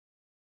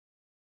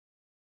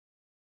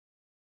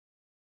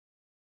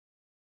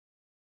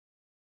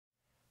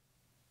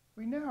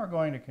We now are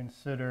going to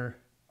consider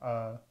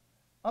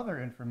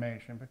other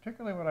information,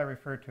 particularly what I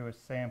refer to as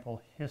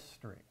sample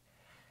history.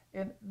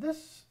 And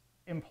this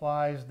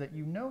implies that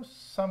you know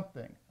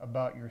something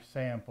about your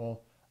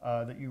sample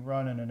that you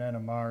run in an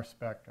NMR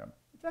spectrum.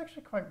 It's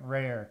actually quite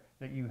rare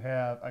that you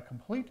have a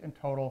complete and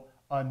total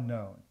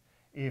unknown.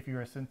 If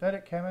you're a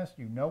synthetic chemist,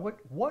 you know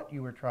what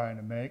you were trying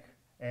to make,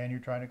 and you're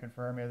trying to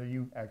confirm whether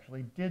you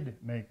actually did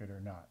make it or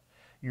not.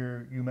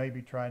 You may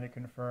be trying to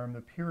confirm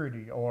the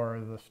purity or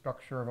the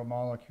structure of a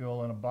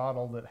molecule in a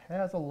bottle that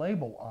has a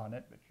label on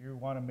it, but you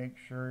want to make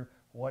sure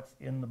what's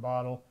in the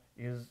bottle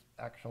is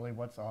actually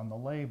what's on the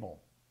label.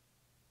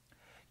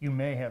 You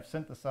may have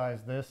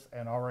synthesized this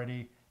and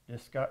already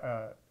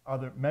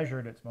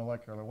measured its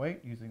molecular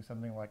weight using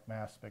something like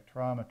mass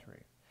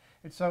spectrometry.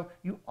 And so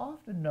you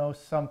often know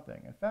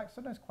something, in fact,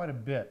 sometimes quite a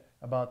bit,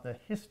 about the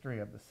history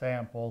of the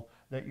sample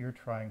that you're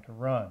trying to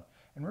run.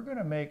 And we're going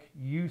to make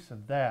use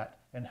of that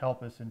and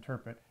help us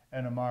interpret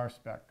NMR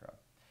spectra.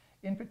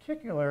 In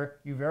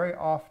particular, you very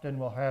often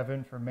will have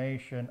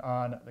information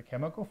on the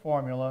chemical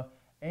formula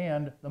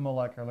and the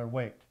molecular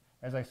weight.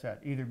 As I said,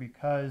 either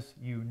because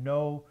you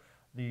know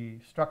the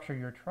structure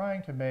you're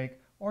trying to make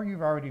or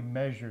you've already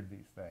measured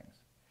these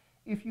things.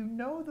 If you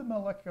know the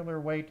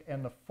molecular weight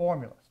and the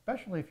formula,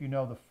 especially if you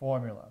know the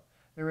formula,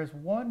 there is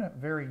one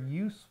very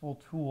useful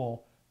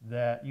tool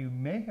that you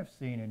may have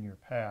seen in your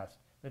past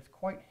that's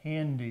quite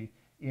handy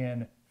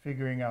in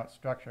figuring out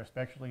structure,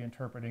 especially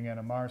interpreting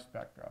NMR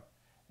spectra.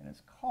 And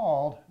it's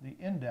called the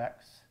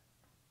index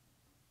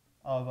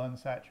of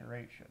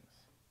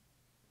unsaturations.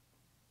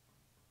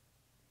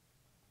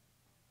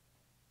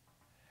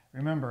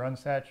 Remember,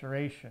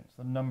 unsaturations,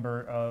 the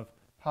number of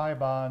pi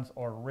bonds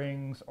or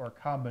rings or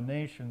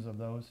combinations of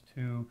those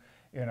two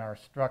in our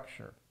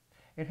structure.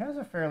 It has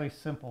a fairly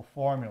simple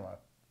formula.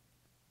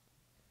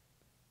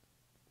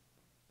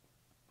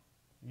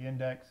 The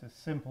index is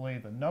simply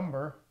the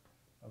number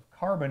of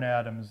carbon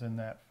atoms in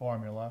that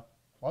formula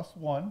plus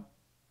 1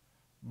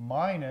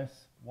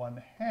 minus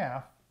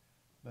 1/2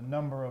 the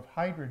number of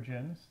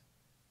hydrogens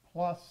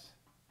plus,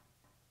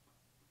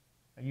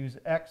 I use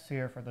X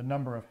here for the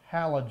number of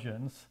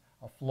halogens,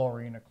 a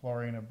fluorine, a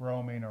chlorine, a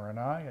bromine, or an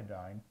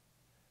iodine,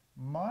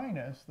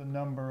 minus the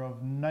number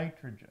of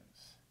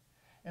nitrogens.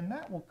 And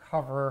that will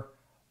cover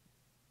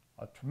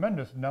a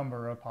tremendous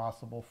number of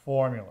possible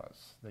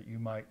formulas that you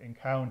might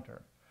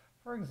encounter.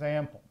 For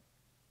example,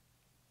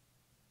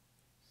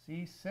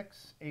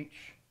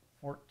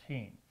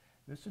 C6H14.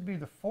 This would be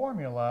the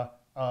formula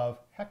of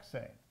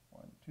hexane.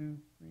 1, 2,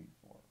 3,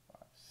 4,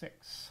 5,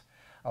 6.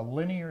 A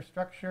linear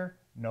structure,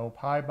 no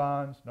pi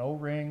bonds, no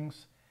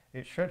rings.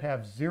 It should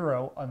have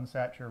 0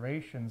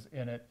 unsaturations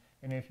in it.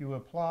 And if you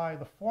apply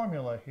the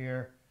formula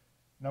here,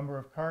 number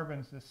of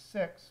carbons is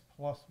 6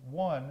 plus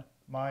 1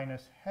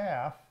 minus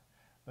half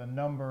the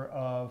number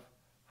of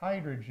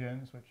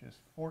hydrogens, which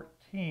is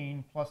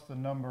 14, plus the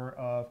number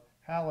of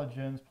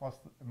halogens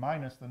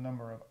minus the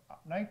number of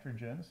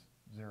nitrogens,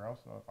 0.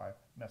 So if I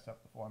mess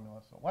up the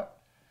formula, so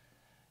what?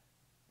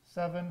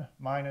 7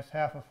 minus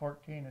half of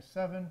 14 is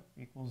 7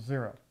 equals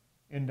 0.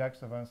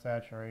 Index of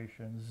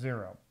unsaturation,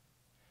 0.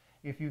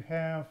 If you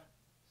have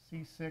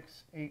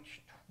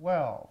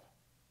C6H12,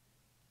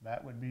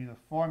 that would be the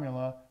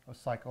formula of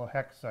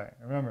cyclohexane.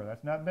 Remember,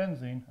 that's not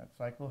benzene, that's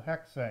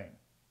cyclohexane.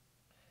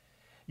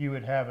 You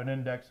would have an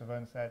index of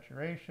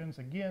unsaturations,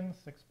 again,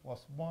 6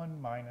 plus 1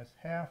 minus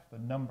half the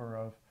number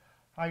of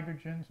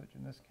hydrogens, which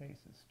in this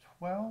case is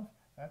 12.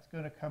 That's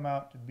going to come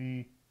out to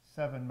be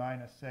 7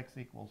 minus 6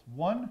 equals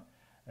 1,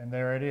 and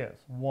there it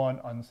is, 1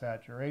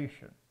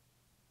 unsaturation.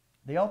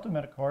 The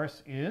ultimate, of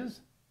course,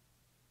 is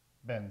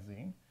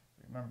benzene.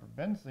 Remember,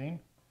 benzene,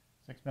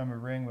 6-member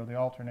ring with the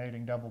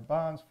alternating double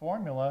bonds,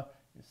 formula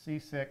is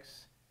C6H6,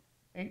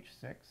 a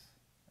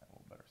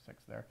little better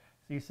 6 there,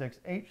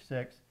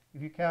 C6H6.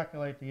 If you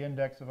calculate the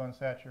index of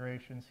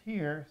unsaturations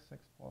here,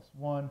 6 plus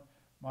 1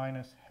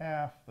 minus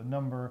half the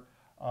number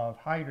of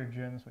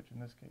hydrogens, which in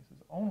this case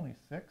is only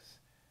 6,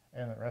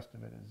 and the rest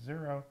of it is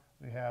 0,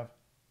 we have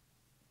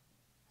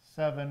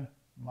 7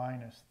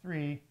 minus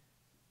 3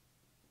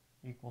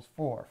 equals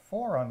 4.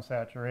 4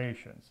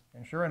 unsaturations.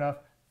 And sure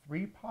enough,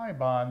 3 pi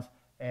bonds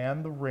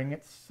and the ring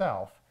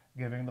itself,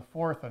 giving the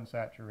 4th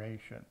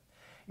unsaturation.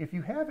 If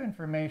you have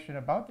information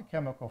about the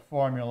chemical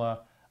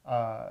formula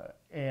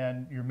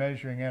and you're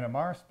measuring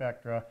NMR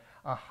spectra,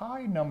 a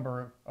high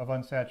number of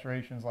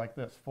unsaturations like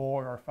this,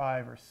 4 or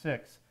 5 or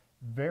 6,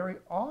 very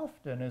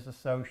often is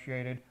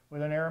associated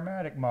with an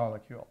aromatic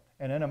molecule.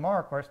 And NMR,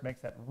 of course,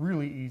 makes that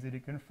really easy to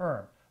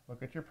confirm.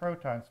 Look at your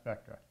proton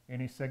spectra.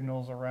 Any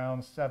signals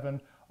around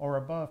 7 or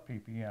above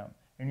ppm.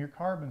 In your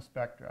carbon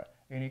spectra,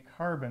 any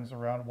carbons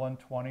around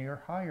 120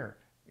 or higher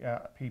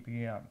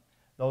ppm.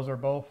 Those are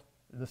both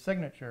the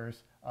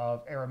signatures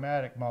of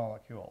aromatic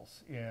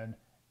molecules in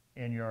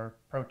your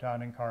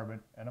proton and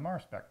carbon NMR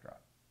spectra.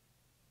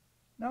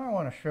 Now I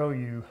want to show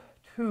you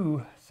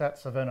 2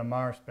 sets of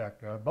NMR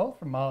spectra, both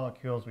from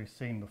molecules we've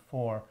seen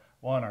before.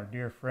 One, our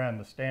dear friend,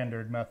 the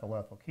standard methyl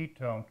ethyl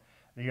ketone.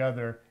 The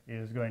other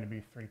is going to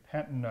be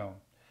 3-pentanone.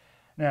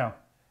 Now,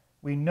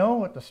 we know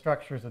what the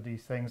structures of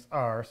these things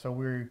are, so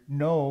we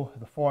know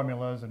the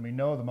formulas and we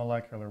know the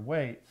molecular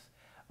weights.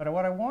 But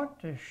what I want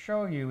to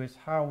show you is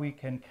how we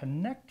can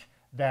connect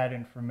that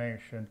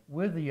information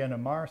with the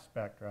NMR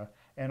spectra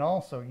and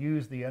also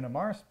use the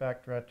NMR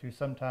spectra to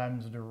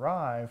sometimes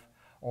derive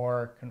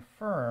or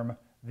confirm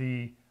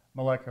the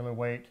molecular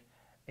weight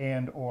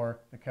and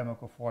or the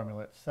chemical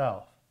formula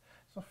itself.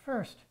 So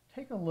first,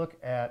 take a look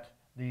at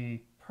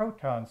the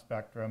proton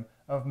spectrum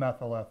of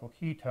methyl ethyl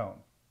ketone.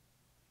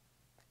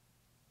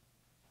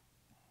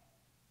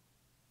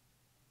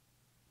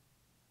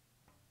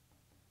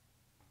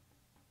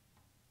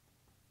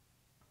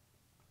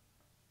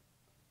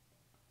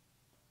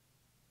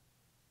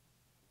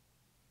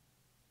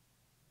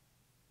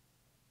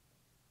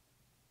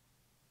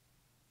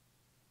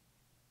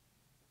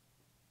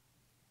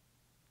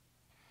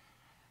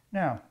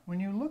 Now, when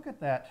you look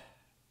at that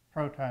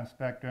proton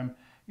spectrum,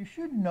 you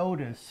should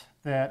notice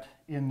that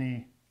in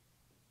the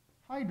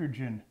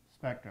hydrogen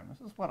spectrum, this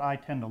is what I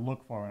tend to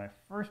look for when I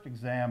first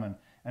examine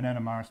an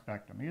NMR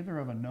spectrum, either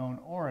of a known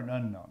or an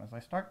unknown, as I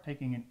start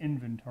taking an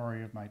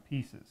inventory of my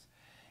pieces.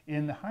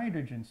 In the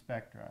hydrogen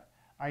spectra,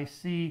 I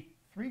see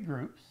three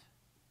groups,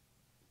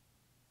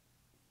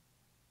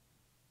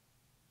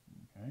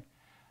 okay,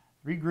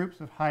 three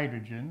groups of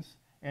hydrogens,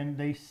 and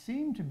they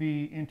seem to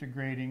be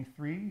integrating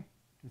 3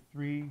 to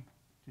 3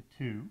 to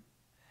 2.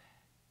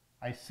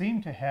 I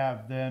seem to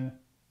have then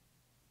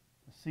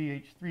a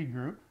CH3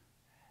 group.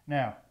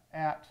 Now,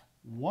 at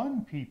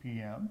 1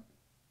 ppm,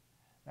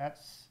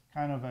 that's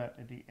kind of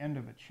at the end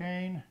of a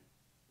chain,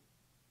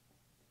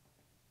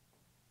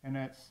 and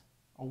that's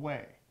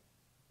away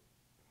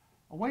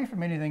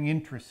from anything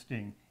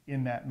interesting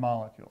in that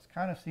molecule. It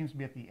kind of seems to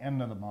be at the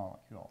end of the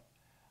molecule.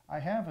 I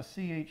have a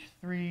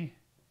CH3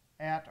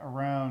 at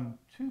around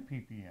 2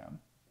 ppm.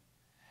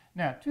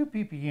 Now, 2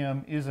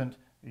 ppm isn't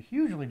a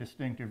hugely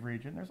distinctive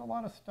region. There's a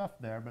lot of stuff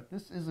there, but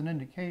this is an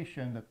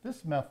indication that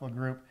this methyl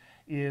group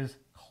is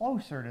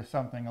closer to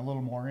something a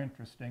little more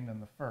interesting than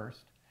the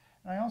first.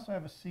 And I also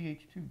have a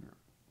CH2 group.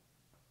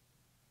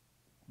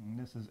 And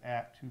this is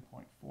at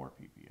 2.4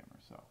 ppm or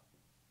so,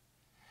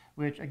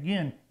 which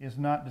again is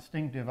not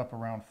distinctive up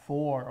around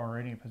 4 or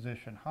any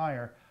position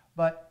higher,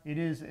 but it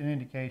is an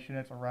indication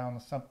it's around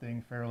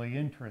something fairly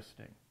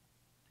interesting.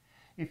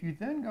 If you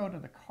then go to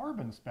the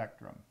carbon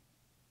spectrum,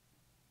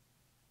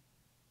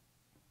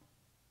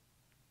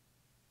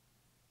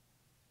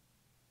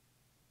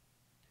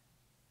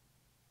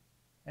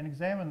 and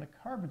examine the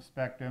carbon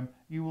spectrum,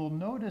 you will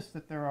notice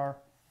that there are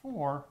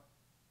 4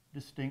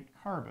 distinct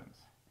carbons.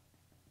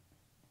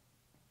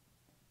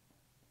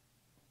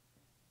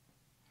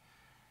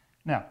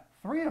 Now,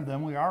 3 of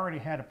them we already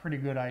had a pretty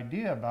good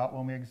idea about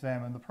when we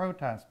examined the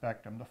proton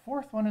spectrum. The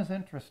 4th one is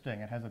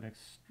interesting. It has an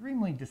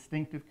extremely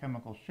distinctive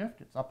chemical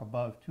shift. It's up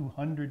above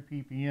 200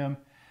 ppm.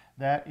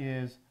 That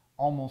is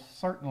almost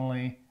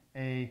certainly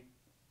a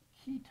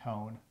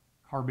ketone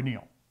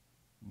carbonyl.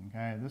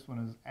 Okay, this one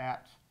is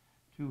at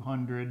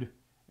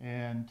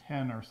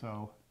 210 or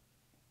so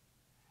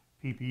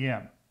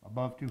ppm.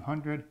 Above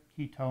 200,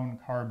 ketone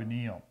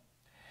carbonyl.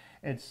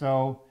 And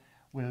so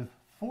with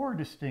 4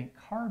 distinct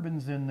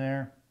carbons in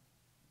there,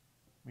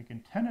 we can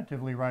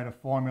tentatively write a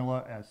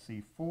formula as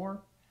C4.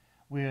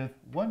 With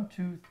 1,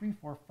 2, 3,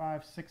 4,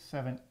 5, 6,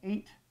 7,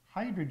 8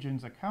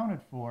 hydrogens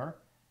accounted for,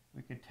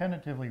 we could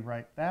tentatively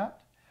write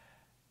that.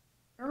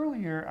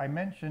 Earlier, I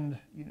mentioned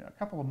a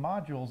couple of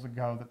modules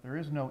ago that there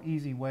is no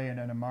easy way in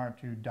NMR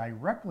to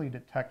directly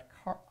detect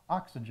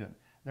oxygen.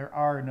 There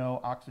are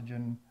no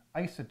oxygen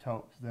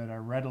isotopes that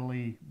are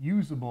readily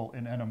usable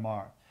in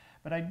NMR.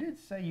 But I did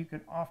say you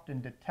can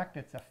often detect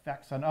its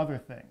effects on other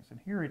things,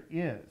 and here it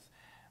is.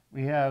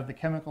 We have the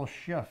chemical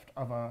shift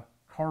of a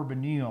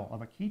carbonyl,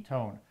 of a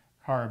ketone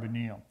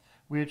carbonyl,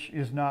 which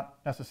is not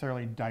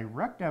necessarily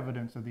direct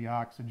evidence of the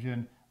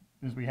oxygen,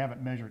 because we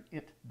haven't measured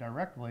it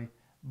directly,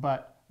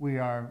 but we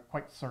are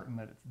quite certain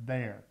that it's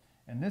there.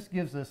 And this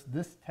gives us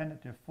this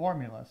tentative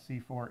formula,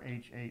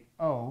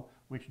 C4H8O,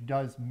 which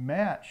does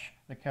match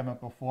the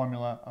chemical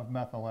formula of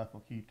methyl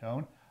ethyl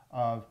ketone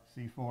of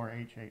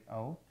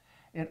C4H8O.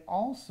 It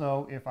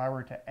also, if I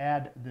were to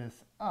add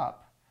this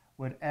up,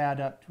 would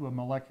add up to a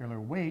molecular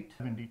weight,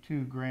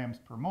 72 grams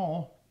per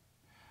mole,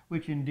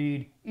 which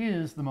indeed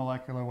is the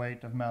molecular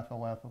weight of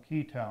methyl ethyl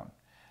ketone.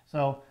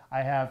 So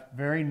I have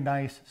very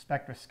nice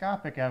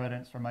spectroscopic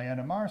evidence from my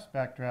NMR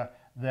spectra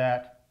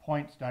that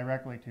points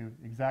directly to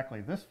exactly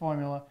this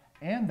formula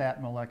and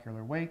that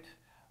molecular weight.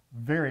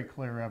 Very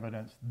clear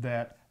evidence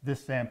that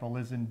this sample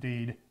is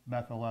indeed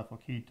methyl ethyl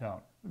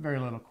ketone. Very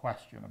little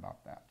question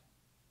about that.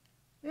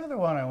 The other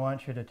one I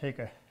want you to take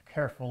a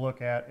careful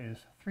look at is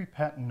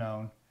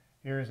 3-pentanone.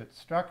 Here's its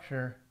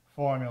structure,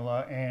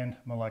 formula, and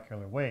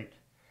molecular weight.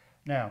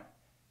 Now,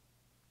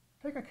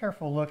 take a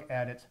careful look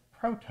at its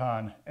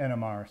proton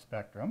NMR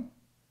spectrum.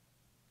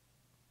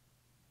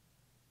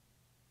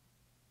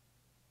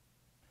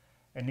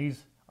 And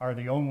these are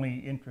the only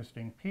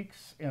interesting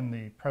peaks in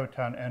the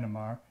proton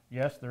NMR.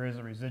 Yes, there is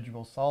a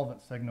residual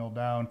solvent signal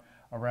down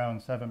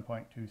around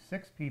 7.26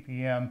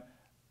 ppm.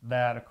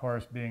 That, of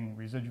course, being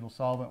residual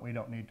solvent, we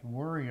don't need to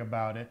worry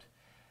about it.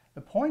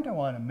 The point I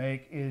want to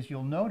make is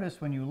you'll notice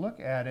when you look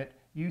at it,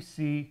 you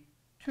see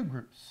two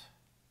groups.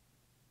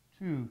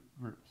 Two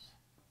groups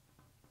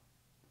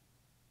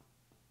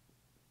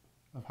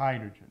of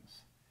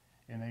hydrogens.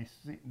 And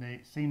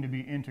they seem to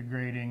be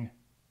integrating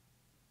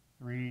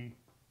 3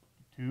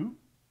 to 2.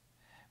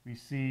 We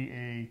see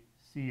a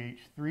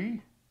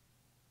CH3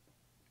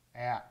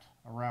 at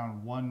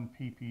around 1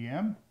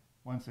 ppm.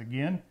 Once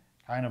again,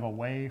 kind of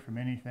away from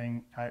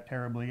anything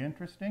terribly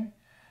interesting.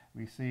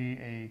 We see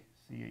a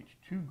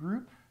CH2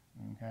 group,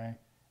 okay,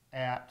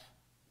 at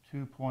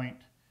 2.2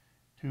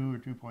 or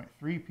 2.3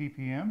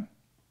 ppm.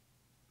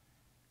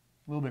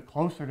 A little bit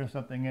closer to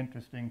something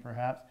interesting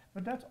perhaps,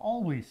 but that's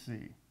all we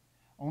see.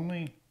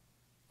 Only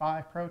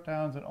 5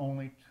 protons and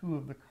only 2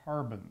 of the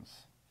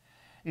carbons.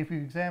 If you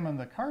examine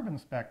the carbon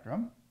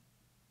spectrum,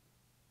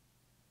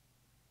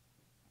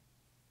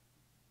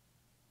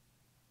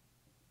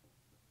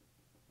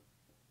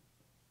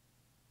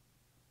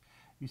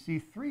 you see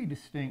 3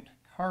 distinct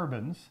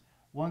carbons.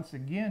 Once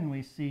again,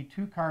 we see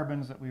 2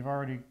 carbons that we've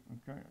already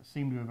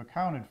seemed to have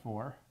accounted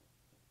for.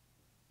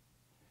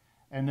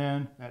 And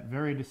then that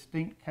very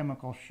distinct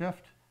chemical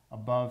shift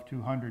above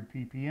 200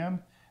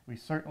 ppm. We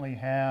certainly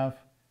have,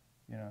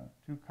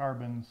 2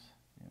 carbons,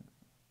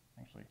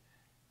 actually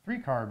 3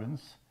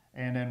 carbons,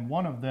 and then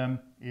one of them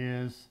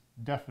is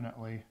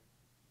definitely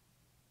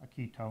a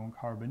ketone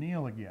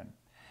carbonyl again.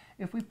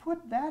 If we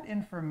put that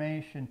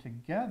information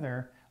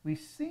together, we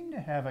seem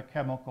to have a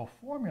chemical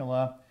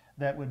formula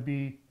that would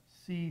be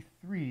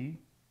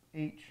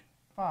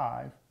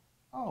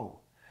C3H5O,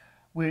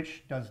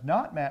 which does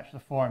not match the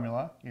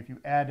formula. If you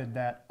added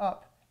that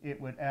up, it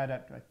would add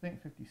up to, I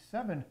think,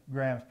 57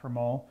 grams per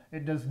mole.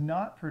 It does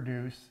not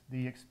produce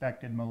the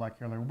expected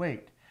molecular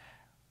weight.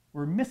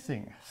 We're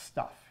missing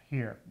stuff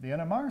here. The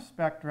NMR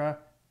spectra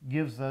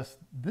gives us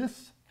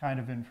this kind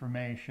of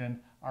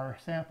information. Our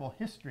sample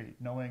history,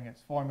 knowing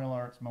its formula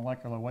or its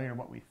molecular weight or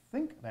what we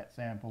think that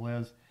sample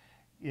is,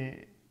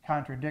 it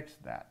contradicts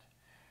that.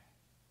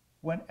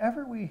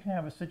 Whenever we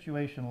have a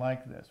situation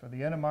like this, where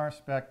the NMR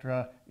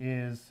spectra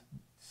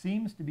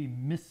seems to be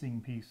missing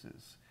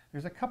pieces,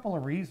 there's a couple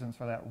of reasons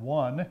for that.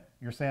 One,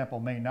 your sample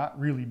may not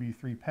really be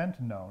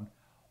 3-pentanone,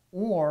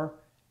 or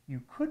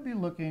you could be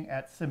looking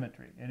at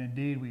symmetry. And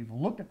indeed, we've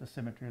looked at the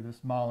symmetry of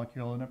this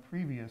molecule in a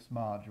previous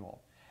module.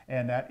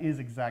 And that is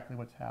exactly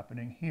what's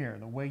happening here.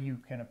 The way you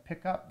can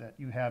pick up that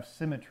you have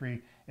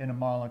symmetry in a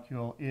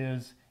molecule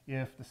is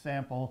if the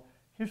sample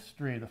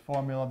history, the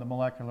formula, the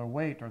molecular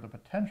weight, or the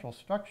potential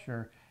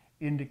structure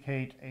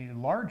indicate a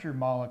larger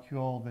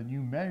molecule than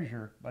you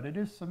measure, but it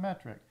is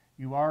symmetric.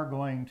 You are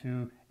going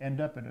to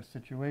end up in a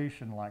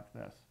situation like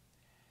this.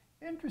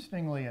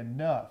 Interestingly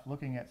enough,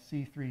 looking at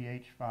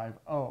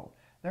C3H5O,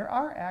 there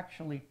are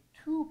actually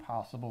 2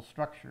 possible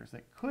structures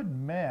that could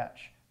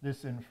match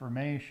this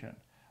information.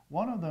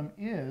 One of them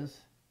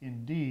is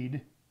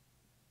indeed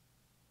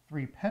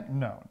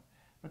 3-pentanone,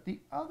 but the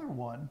other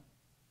one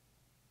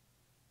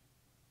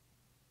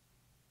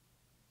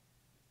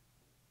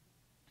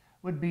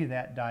would be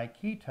that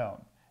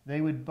diketone.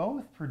 They would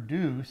both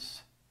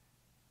produce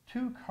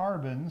 2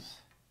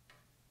 carbons,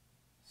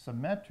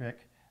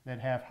 symmetric, that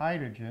have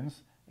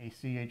hydrogens. A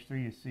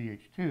CH3 is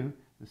CH2.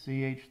 The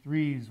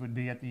CH3s would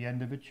be at the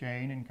end of a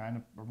chain and kind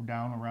of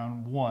down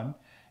around 1.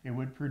 It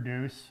would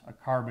produce a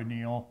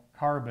carbonyl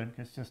carbon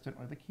consistent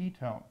with a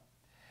ketone.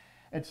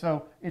 And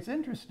so it's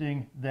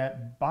interesting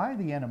that by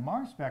the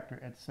NMR spectra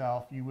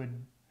itself, you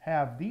would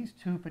have these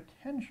 2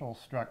 potential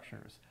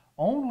structures.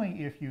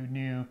 Only if you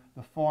knew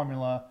the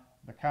formula,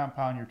 the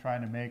compound you're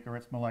trying to make, or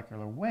its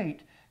molecular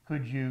weight,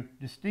 could you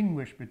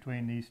distinguish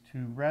between these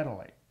 2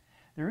 readily.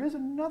 There is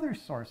another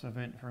source of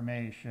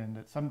information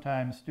that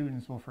sometimes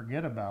students will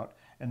forget about,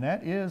 and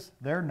that is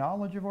their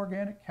knowledge of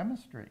organic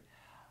chemistry.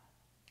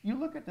 You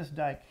look at this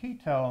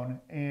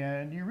diketone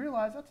and you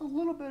realize that's a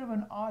little bit of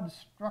an odd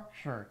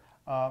structure.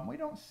 We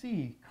don't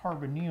see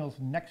carbonyls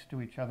next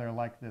to each other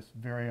like this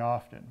very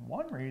often.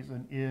 One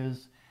reason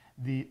is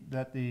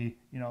that the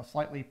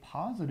slightly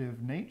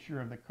positive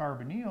nature of the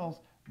carbonyls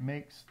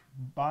makes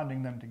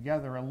bonding them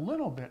together a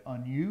little bit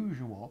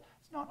unusual.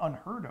 It's not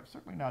unheard of,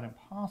 certainly not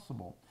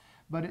impossible,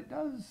 but it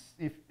does,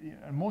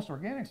 most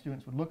organic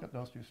students would look at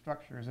those 2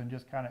 structures and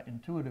just kind of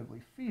intuitively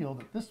feel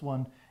that this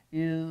one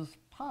is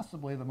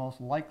possibly the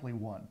most likely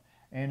one.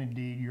 And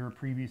indeed, your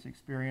previous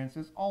experience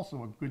is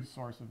also a good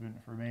source of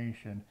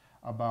information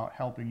about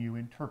helping you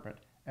interpret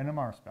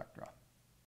NMR spectra.